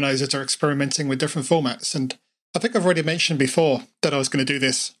conference organisers are experimenting with different formats. And I think I've already mentioned before that I was going to do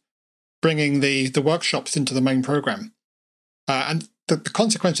this, bringing the workshops into the main programme. And the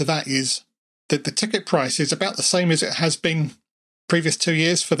consequence of that is that the ticket price is about the same as it has been previous 2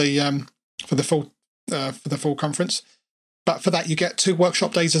 years for the full conference. But for that, you get 2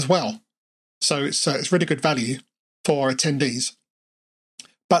 workshop days as well. So it's really good value for attendees.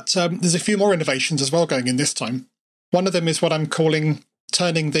 But there's a few more innovations as well going in this time. One of them is what I'm calling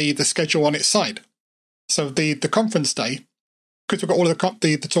turning the schedule on its side. So the conference day, because we've got all of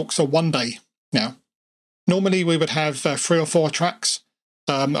the talks are 1 day now. Normally we would have 3 or 4 tracks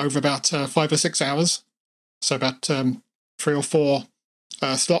over about 5 or 6 hours. So about 3 or 4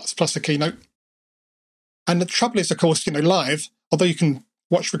 slots plus a keynote. And the trouble is, of course, live, although you can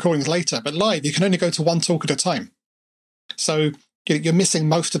watch recordings later, but live, you can only go to 1 talk at a time. So you're missing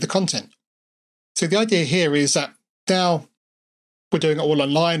most of the content. So the idea here is that now we're doing it all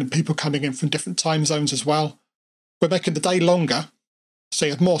online and people coming in from different time zones as well. We're making the day longer, so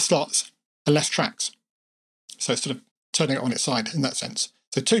you have more slots and less tracks. So it's sort of turning it on its side in that sense.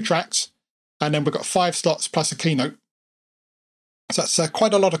 So 2 tracks, and then we've got 5 slots plus a keynote. So that's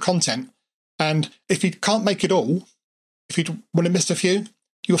quite a lot of content. And if you can't make it all, if you want to miss a few,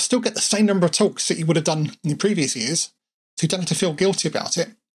 you'll still get the same number of talks that you would have done in the previous years. So you don't have to feel guilty about it.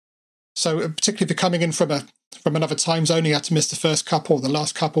 So particularly if you're coming in from another time zone, you have to miss the first couple or the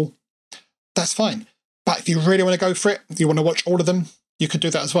last couple, that's fine. But if you really want to go for it, if you want to watch all of them, you could do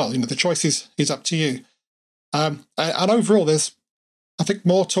that as well. The choice is up to you. And overall, there's, I think,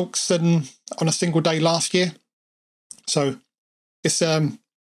 more talks than on a single day last year. So it's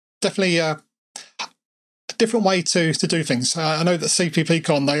definitely a different way to do things. I know that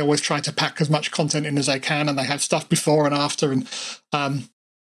CPPCon, they always try to pack as much content in as they can, and they have stuff before and after, and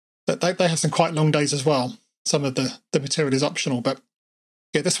they have some quite long days as well. Some of the material is optional, but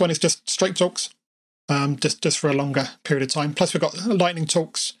yeah, this one is just straight talks, just for a longer period of time. Plus, we've got lightning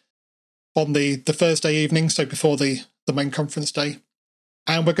talks on the Thursday evening, so before the main conference day,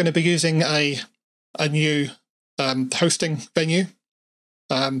 and we're going to be using a new hosting venue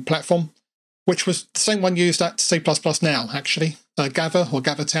platform, which was the same one used at C++ Now, actually, Gather or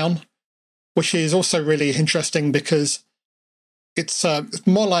GatherTown, which is also really interesting because it's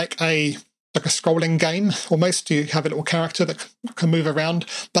more like a scrolling game almost. You have a little character that can move around,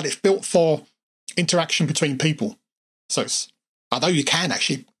 but it's built for interaction between people. So although you can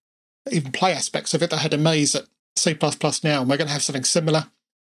actually even play aspects of it, I had a maze at C++ Now, and we're going to have something similar.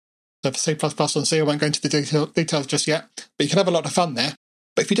 So for C++ on C, I won't go into the details just yet, but you can have a lot of fun there.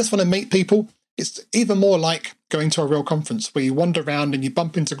 But if you just want to meet people, it's even more like going to a real conference where you wander around and you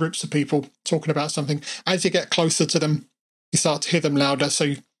bump into groups of people talking about something. As you get closer to them, you start to hear them louder. So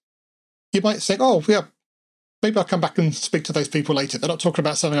you might think, oh, yeah, maybe I'll come back and speak to those people later. They're not talking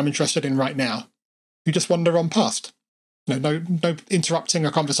about something I'm interested in right now. You just wander on past. No interrupting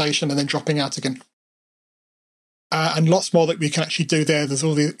a conversation and then dropping out again. And lots more that we can actually do there. There's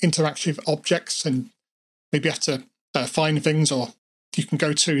all the interactive objects, and maybe you have to find things, or you can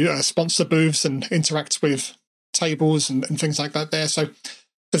go to sponsor booths and interact with tables and things like that there. So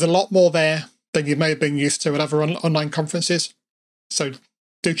there's a lot more there than you may have been used to at other online conferences. So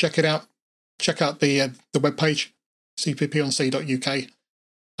do check it out. Check out the webpage, cpponc.uk,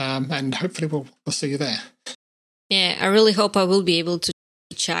 and hopefully we'll see you there. Yeah, I really hope I will be able to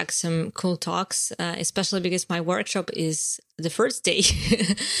check some cool talks, especially because my workshop is the first day.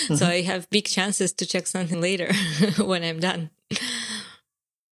 So I have big chances to check something later when I'm done.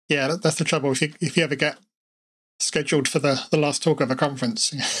 Yeah, that's the trouble. If you ever get scheduled for the last talk of a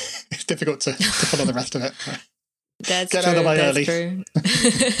conference, it's difficult to follow the rest of it. That's Get true, out of the way early. True.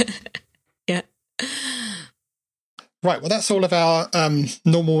 Yeah. Right, well, that's all of our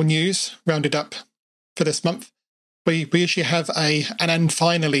normal news rounded up for this month. We usually have an and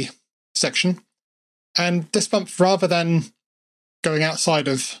finally section. And this month, rather than going outside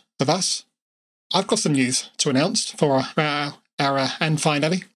of us, I've got some news to announce for our and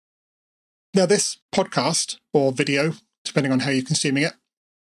finally. Now, this podcast or video, depending on how you're consuming it,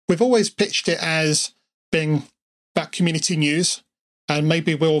 we've always pitched it as being about community news, and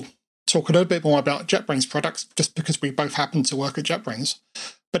maybe we'll talk a little bit more about JetBrains products just because we both happen to work at JetBrains.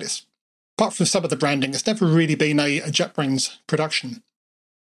 But it's, apart from some of the branding, it's never really been a JetBrains production.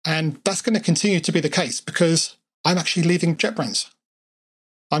 And that's going to continue to be the case because I'm actually leaving JetBrains.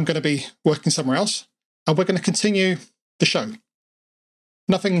 I'm going to be working somewhere else, and we're going to continue the show.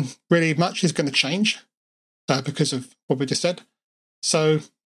 Nothing really much is going to change because of what we just said. So,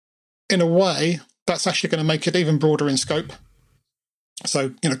 in a way, that's actually going to make it even broader in scope.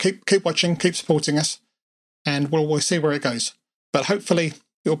 So, keep watching, keep supporting us, and we'll see where it goes. But hopefully,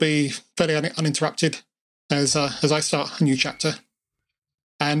 it'll be fairly uninterrupted as I start a new chapter.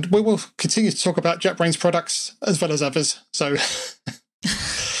 And we will continue to talk about JetBrains products as well as others. So,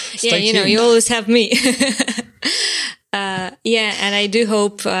 yeah, you always have me. Yeah, and I do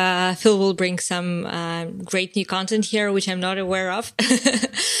hope Phil will bring some great new content here, which I'm not aware of.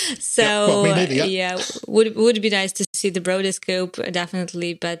 So, yeah, would be nice to see the broader scope,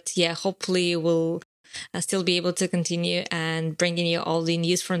 definitely. But yeah, hopefully we'll still be able to continue and bringing you all the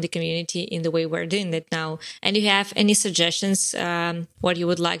news from the community in the way we're doing it now. And if you have any suggestions, what you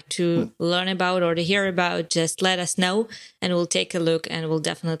would like to learn about or to hear about, just let us know and we'll take a look and we'll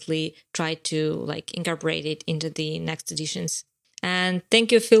definitely try to incorporate it into the next editions. And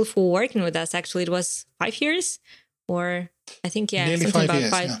thank you, Phil, for working with us. Actually, it was 5 years, or I think, yeah, nearly something 5 about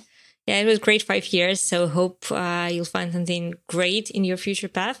years, 5. Yeah, it was great 5 years. So hope you'll find something great in your future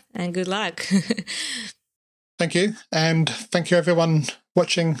path, and good luck. Thank you. And thank you, everyone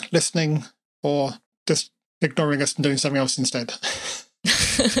watching, listening, or just ignoring us and doing something else instead.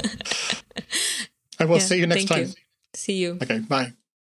 And we'll see you next time. See you. Okay, bye.